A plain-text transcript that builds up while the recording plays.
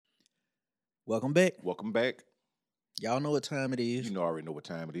Welcome back. Welcome back. Y'all know what time it is. You know, I already know what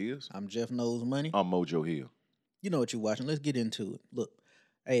time it is. I'm Jeff Knows Money. I'm Mojo Hill. You know what you're watching. Let's get into it. Look,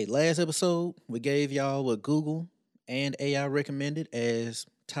 hey, last episode, we gave y'all what Google and AI recommended as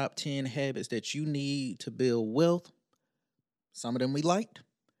top 10 habits that you need to build wealth. Some of them we liked.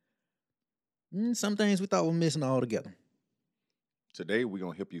 Some things we thought were missing altogether. Today, we're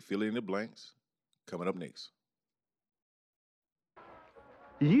going to help you fill in the blanks. Coming up next.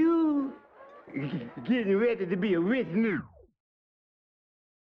 You getting ready to be a rich nigga.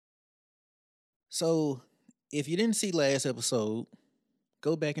 So, if you didn't see last episode,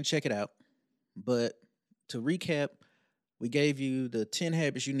 go back and check it out. But to recap, we gave you the 10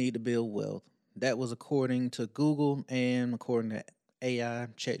 habits you need to build wealth. That was according to Google and according to AI,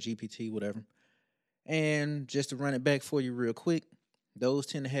 ChatGPT, whatever. And just to run it back for you real quick, those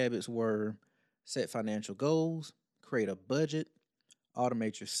 10 habits were set financial goals, create a budget,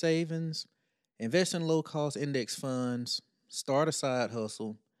 automate your savings, invest in low-cost index funds, start a side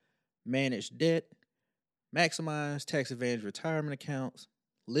hustle, manage debt, maximize tax advantage retirement accounts,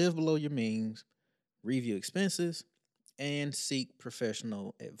 live below your means, review expenses, and seek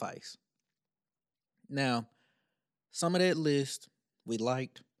professional advice. Now, some of that list we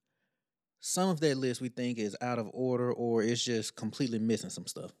liked. Some of that list we think is out of order or it's just completely missing some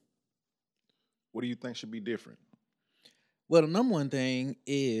stuff. What do you think should be different? Well, the number one thing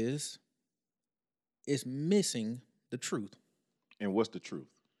is it's missing the truth. And what's the truth?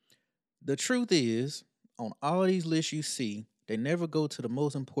 The truth is, on all these lists you see, they never go to the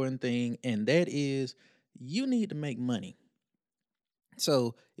most important thing, and that is you need to make money.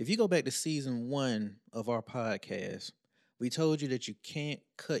 So if you go back to season 1 of our podcast, we told you that you can't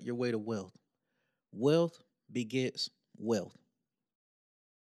cut your way to wealth. Wealth begets wealth.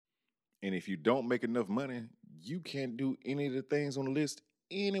 And if you don't make enough money, you can't do any of the things on the list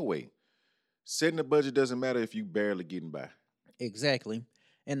anyway. Setting a budget doesn't matter if you barely getting by. Exactly.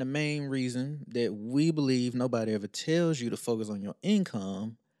 And the main reason that we believe nobody ever tells you to focus on your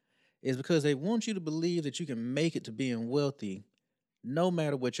income is because they want you to believe that you can make it to being wealthy no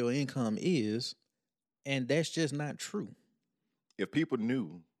matter what your income is, and that's just not true. If people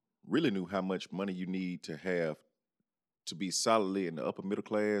really knew how much money you need to have to be solidly in the upper middle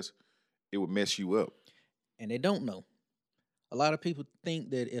class, it would mess you up. And they don't know. A lot of people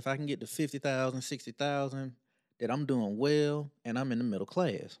think that if I can get to 50,000, 60,000, that I'm doing well and I'm in the middle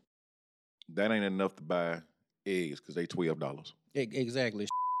class. That ain't enough to buy eggs because they $12. Exactly.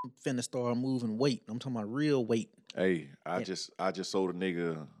 Finna start moving weight. I'm talking about real weight. Hey, I just sold a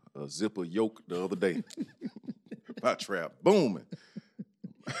nigga a zipper yoke the other day. My trap booming.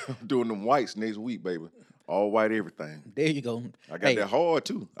 I'm doing them whites next week, baby. All white everything. There you go. I got that hard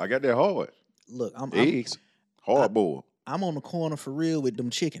too. I got that hard. Look, eggs, hard boiled. I'm on the corner for real with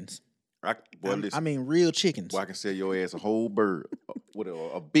them chickens. Listen, I mean real chickens. Boy, I can sell your ass a whole bird with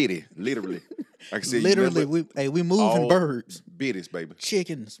a bitty, literally. I can sell literally, you we moving birds, bitties, baby,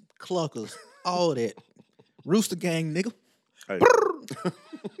 chickens, cluckers, all that. Rooster gang, nigga. Hey,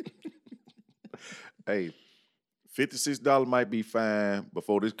 hey, $56 might be fine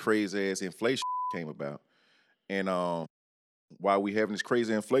before this crazy ass inflation came about, and while we having this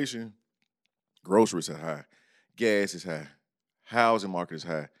crazy inflation, groceries are high, gas is high, housing market is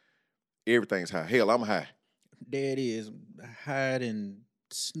high. Everything's high. Hell, I'm high. There it is. Hiding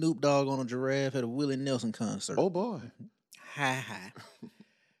Snoop Dogg on a giraffe at a Willie Nelson concert. Oh, boy. High.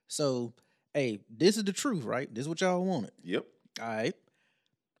 So, hey, this is the truth, right? This is what y'all wanted. Yep. All right.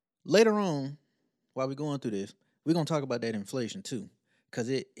 Later on, while we're going through this, we're going to talk about that inflation too. Because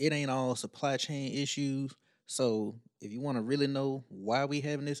it ain't all supply chain issues. So, if you want to really know why we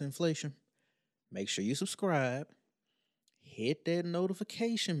having this inflation, make sure you subscribe. Hit that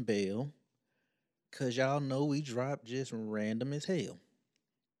notification bell, because y'all know we drop just random as hell.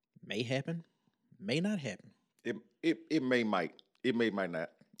 May happen, may not happen. It might not.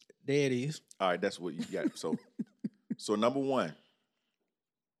 There it is. All right, that's what you got. So number one,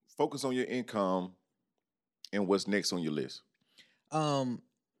 focus on your income and what's next on your list.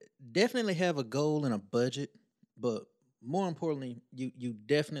 Definitely have a goal and a budget, but more importantly, you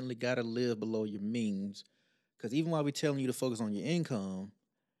definitely got to live below your means. Because even while we're telling you to focus on your income,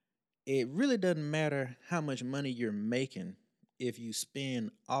 it really doesn't matter how much money you're making if you spend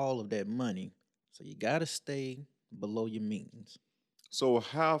all of that money. So you got to stay below your means. So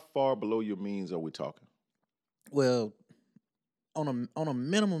how far below your means are we talking? Well, on a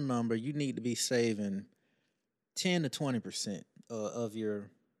minimum number, you need to be saving 10 to 20% of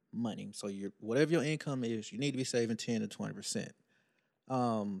your money. So whatever your income is, you need to be saving 10 to 20%.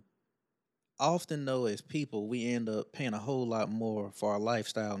 Often though, as people, we end up paying a whole lot more for our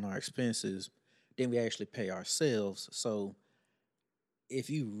lifestyle and our expenses then we actually pay ourselves. So if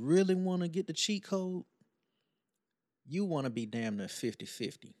you really want to get the cheat code, you want to be damn near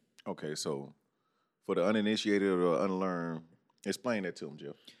 50-50. Okay, so for the uninitiated or unlearned, explain that to them,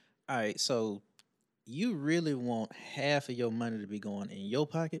 Jeff. All right, so you really want half of your money to be going in your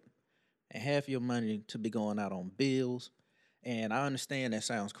pocket and half of your money to be going out on bills. And I understand that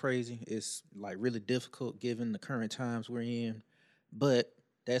sounds crazy. It's like really difficult given the current times we're in. But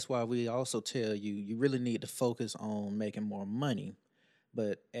that's why we also tell you you really need to focus on making more money.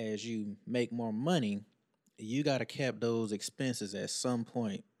 But as you make more money, you got to cap those expenses at some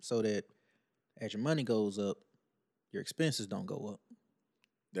point so that as your money goes up, your expenses don't go up.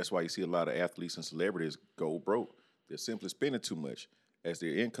 That's why you see a lot of athletes and celebrities go broke. They're simply spending too much. As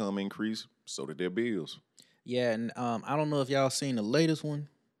their income increase, so did their bills. Yeah, and I don't know if y'all seen the latest one.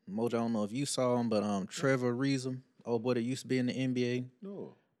 Mojo, I don't know if you saw him, but Trevor Ariza, oh boy, that used to be in the NBA.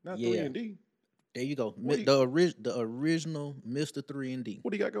 No, not Yeah. 3 and D. There you go. What he- The original Mr. 3 and D.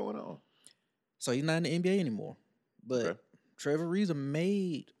 What do you got going on? So he's not in the NBA anymore. But Okay. Trevor Ariza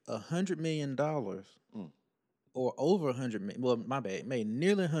made $100 million Mm. or over 100 million. Well, my bad, made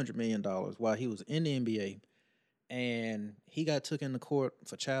nearly $100 million while he was in the NBA. And he got took into court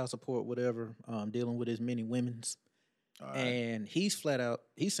for child support, whatever, dealing with his many women's. All right. And he's flat out,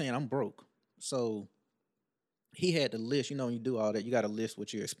 he's saying, I'm broke. So he had to list, when you do all that, you got to list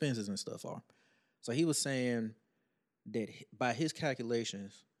what your expenses and stuff are. So he was saying that by his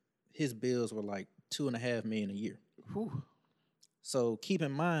calculations, his bills were like $2.5 million a year. Whew. So keep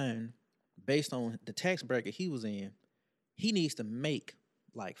in mind, based on the tax bracket he was in, he needs to make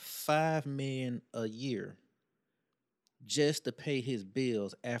like $5 million a year just to pay his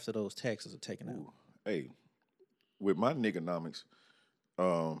bills after those taxes are taken out. Ooh. Hey, with my niggonomics,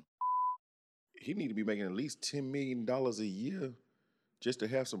 he need to be making at least $10 million a year just to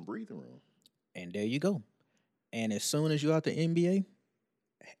have some breathing room. And there you go. And as soon as you're out the NBA,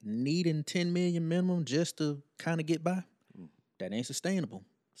 needing 10 million minimum just to kind of get by, that ain't sustainable.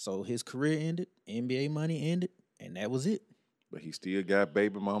 So his career ended, NBA money ended, and that was it. But he still got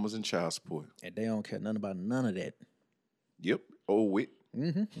baby mamas and child support. And they don't care nothing about none of that. Yep. Old wit.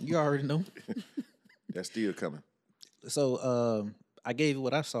 You already know. That's still coming. So I gave you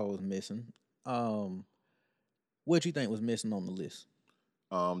what I saw was missing. What you think was missing on the list?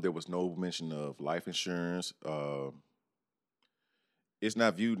 There was no mention of life insurance. It's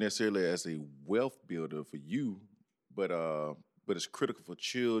not viewed necessarily as a wealth builder for you, but it's critical for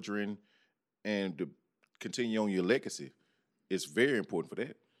children and to continue on your legacy. It's very important for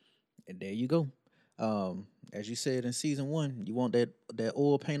that. And there you go. As you said in season 1, you want that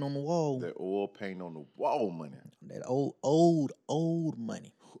oil paint on the wall. That oil paint on the wall money. That old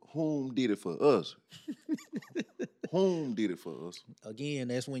money. Whom did it for us? Whom did it for us? Again,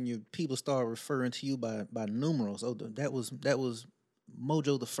 that's when people start referring to you by numerals. Oh, that was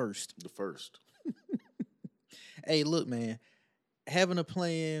Mojo the First. The first. Hey, look, man. Having a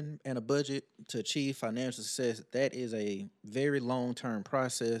plan and a budget to achieve financial success, that is a very long-term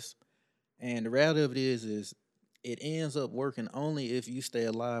process. And the reality of it is it ends up working only if you stay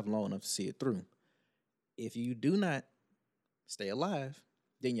alive long enough to see it through. If you do not stay alive,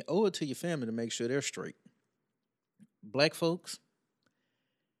 then you owe it to your family to make sure they're straight. Black folks,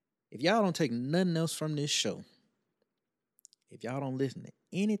 if y'all don't take nothing else from this show, if y'all don't listen to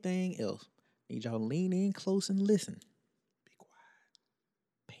anything else, need y'all lean in close and listen. Be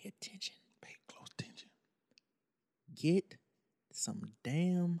quiet. Pay attention. Pay close attention. Get some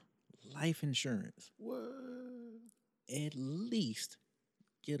damn life insurance. What? At least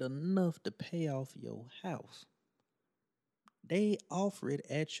get enough to pay off your house. They offer it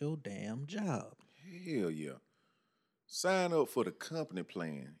at your damn job. Hell yeah. Sign up for the company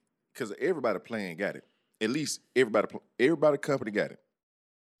plan. Because everybody plan got it. At least everybody company got it.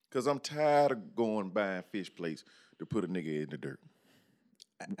 Because I'm tired of going buying fish plates to put a nigga in the dirt.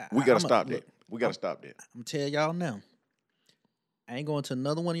 We got to stop that. We got to stop that. I'm telling y'all now. I ain't going to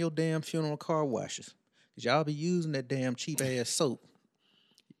another one of your damn funeral car washes. Because y'all be using that damn cheap ass soap.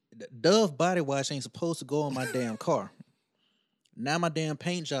 Dove body wash ain't supposed to go on my damn car. Now my damn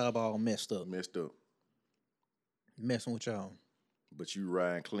paint job all messed up. Messing with y'all. But you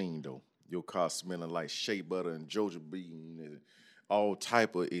riding clean though. Your car smelling like shea butter and Georgia bean and all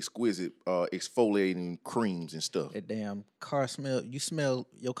type of exquisite exfoliating creams and stuff. That damn car smell.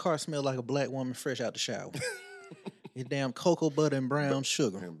 Your car smell like a black woman fresh out the shower. Your damn cocoa butter and brown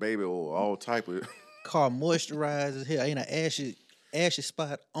sugar. And baby oil, all type of. Car moisturized as hell. Ain't an ashy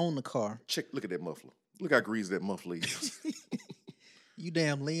spot on the car. Look at that muffler. Look how greasy that muffler is. You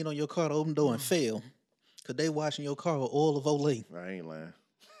damn lean on your car to open the door and fail. Because they washing your car with oil of Olay. I ain't lying.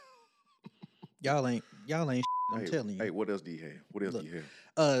 Y'all ain't. I'm Hey, telling you. hey, what else do you have? What else Look, do you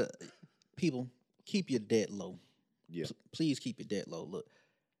have? People, keep your debt low. Yeah. Please keep your debt low. Look,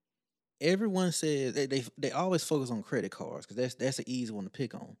 everyone says they always focus on credit cards because that's an easy one to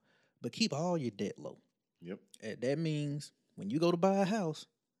pick on. But keep all your debt low. Yep. And that means when you go to buy a house,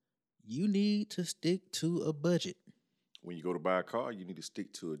 you need to stick to a budget. When you go to buy a car, you need to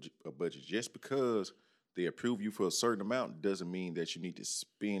stick to a budget. Just because they approve you for a certain amount doesn't mean that you need to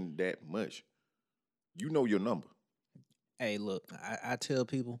spend that much. You know your number. Hey, look, I tell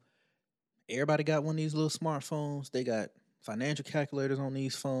people, everybody got one of these little smartphones. They got financial calculators on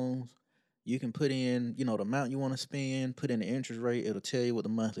these phones. You can put in, the amount you want to spend, put in the interest rate. It'll tell you what the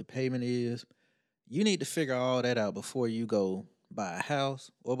monthly payment is. You need to figure all that out before you go buy a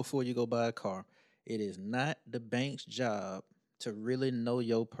house or before you go buy a car. It is not the bank's job to really know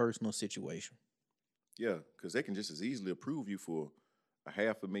your personal situation. Yeah, because they can just as easily approve you for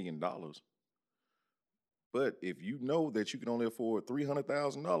 $500,000. But if you know that you can only afford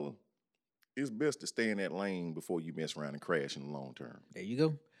 $300,000, it's best to stay in that lane before you mess around and crash in the long term. There you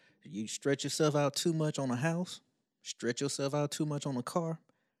go. You stretch yourself out too much on a house, stretch yourself out too much on a car,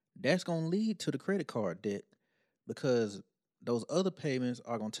 that's going to lead to the credit card debt because those other payments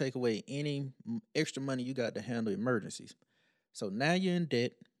are going to take away any extra money you got to handle emergencies. So now you're in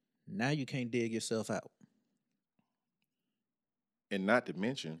debt. Now you can't dig yourself out. And not to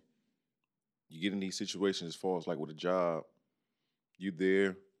mention, you get in these situations as far as like with a job, you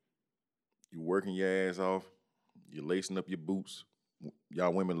there, you working your ass off, you're lacing up your boots.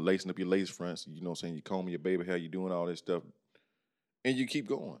 Y'all women lacing up your lace fronts, you know what I'm saying? You combing your baby hair, you doing all this stuff. And you keep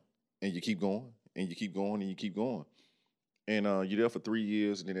going. And you keep going. And you keep going and you keep going. And you're there for 3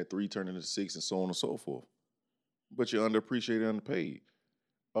 years, and then that 3 turn into 6 and so on and so forth. But you're underappreciated, underpaid.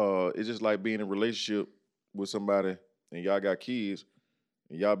 It's just like being in a relationship with somebody and y'all got kids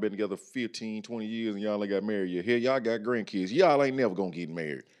and y'all been together 15, 20 years and y'all ain't got married yet. Here y'all got grandkids. Y'all ain't never gonna get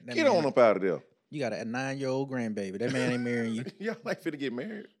married. Get on up out of there. You got a 9-year-old grandbaby. That man ain't marrying you. Y'all ain't finna get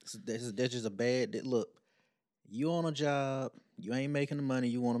married. That's just a bad look. You on a job, you ain't making the money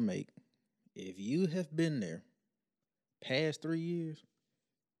you want to make. If you have been there past 3 years,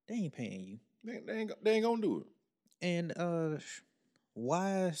 they ain't paying you. They ain't gonna do it. And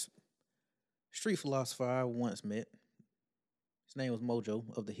wise street philosopher I once met, his name was Mojo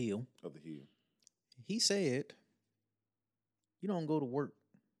of the Hill. Of the Hill. He said, you don't go to work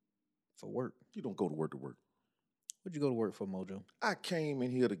for work. You don't go to work to work. What'd you go to work for, Mojo? I came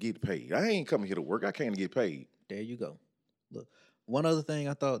in here to get paid. I ain't coming here to work. I came to get paid. There you go. Look, one other thing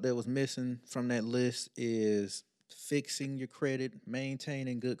I thought that was missing from that list is fixing your credit,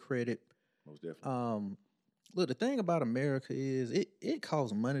 maintaining good credit. Most definitely. Look, the thing about America is it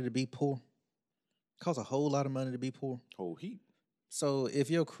costs money to be poor. It costs a whole lot of money to be poor. Whole heap. So if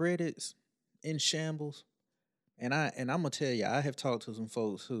your credit's in shambles, and I'm gonna tell you, I have talked to some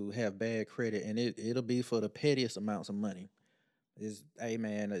folks who have bad credit, and it'll be for the pettiest amounts of money. Hey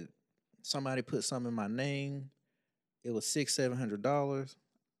man, somebody put something in my name. It was $600-700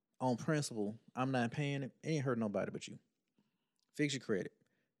 on principle. I'm not paying it. It ain't hurt nobody but you. Fix your credit.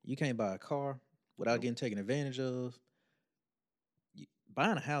 You can't buy a car without getting taken advantage of.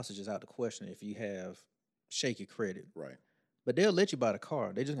 Buying a house is just out the question if you have shaky credit. Right. But they'll let you buy the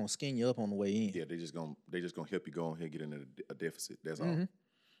car. They're just gonna skin you up on the way in. Yeah, they just gonna help you go on here and get in a deficit. That's all. Mm-hmm.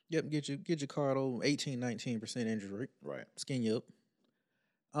 Yep, get your car at over 18-19% interest rate. Right. Skin you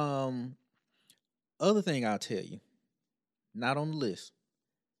up. Other thing I'll tell you, not on the list.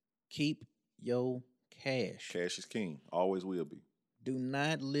 Keep your cash. Cash is king. Always will be. Do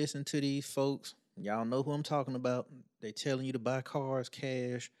not listen to these folks. Y'all know who I'm talking about. They telling you to buy cars,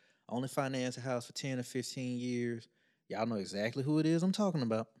 cash, only finance a house for 10 or 15 years. Y'all know exactly who it is I'm talking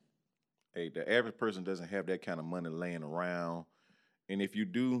about. Hey, the average person doesn't have that kind of money laying around. And if you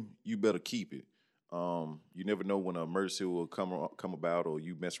do, you better keep it. You never know when an emergency will come about or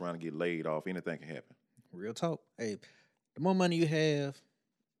you mess around and get laid off. Anything can happen. Real talk. Hey, the more money you have,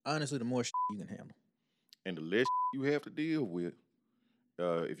 honestly, the more you can handle. And the less you have to deal with,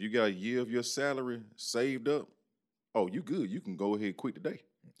 if you got a year of your salary saved up, oh, you good. You can go ahead and quit today.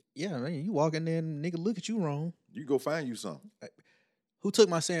 Yeah, man, you walk in there and nigga look at you wrong. You go find you something. Who took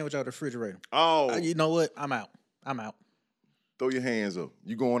my sandwich out of the refrigerator? Oh. You know what? I'm out. Throw your hands up.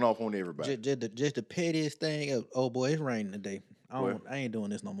 You going off on everybody. Just the pettiest thing of, oh boy, it's raining today. I ain't doing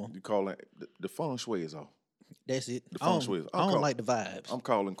this no more. You call it, the feng shui is off. That's it. The feng shui is I don't like the vibes. I'm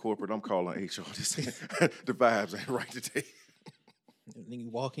calling corporate. I'm calling HR. The vibes ain't right today. Then you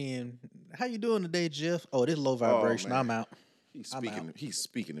walk in. How you doing today, Jeff? Oh, this low vibration. I'm out. He's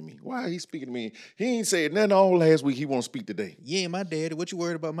speaking to me. Why he speaking to me? He ain't said nothing all last week. He won't speak today. You ain't my daddy. What you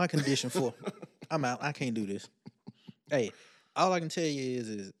worried about my condition for? I'm out. I can't do this. Hey, all I can tell you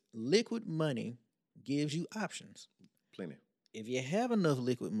is liquid money gives you options. Plenty. If you have enough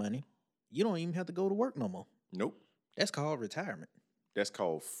liquid money, you don't even have to go to work no more. Nope. That's called retirement. That's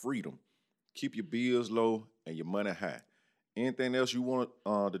called freedom. Keep your bills low and your money high. Anything else you want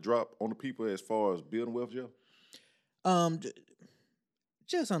to drop on the people as far as building wealth, Joe?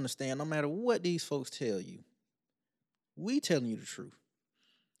 Just understand, no matter what these folks tell you, we telling you the truth.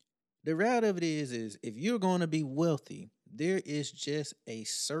 The reality of it is if you're going to be wealthy, there is just a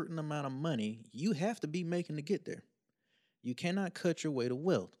certain amount of money you have to be making to get there. You cannot cut your way to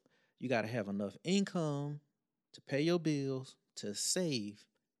wealth. You got to have enough income to pay your bills, to save,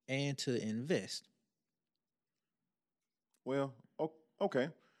 and to invest. Well, okay.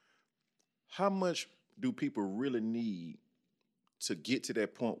 How much do people really need to get to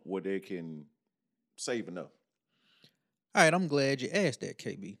that point where they can save enough? All right, I'm glad you asked that,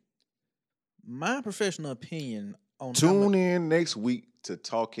 KB. My professional opinion on Tune in next week to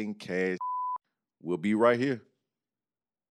Talking Cash. We'll be right here.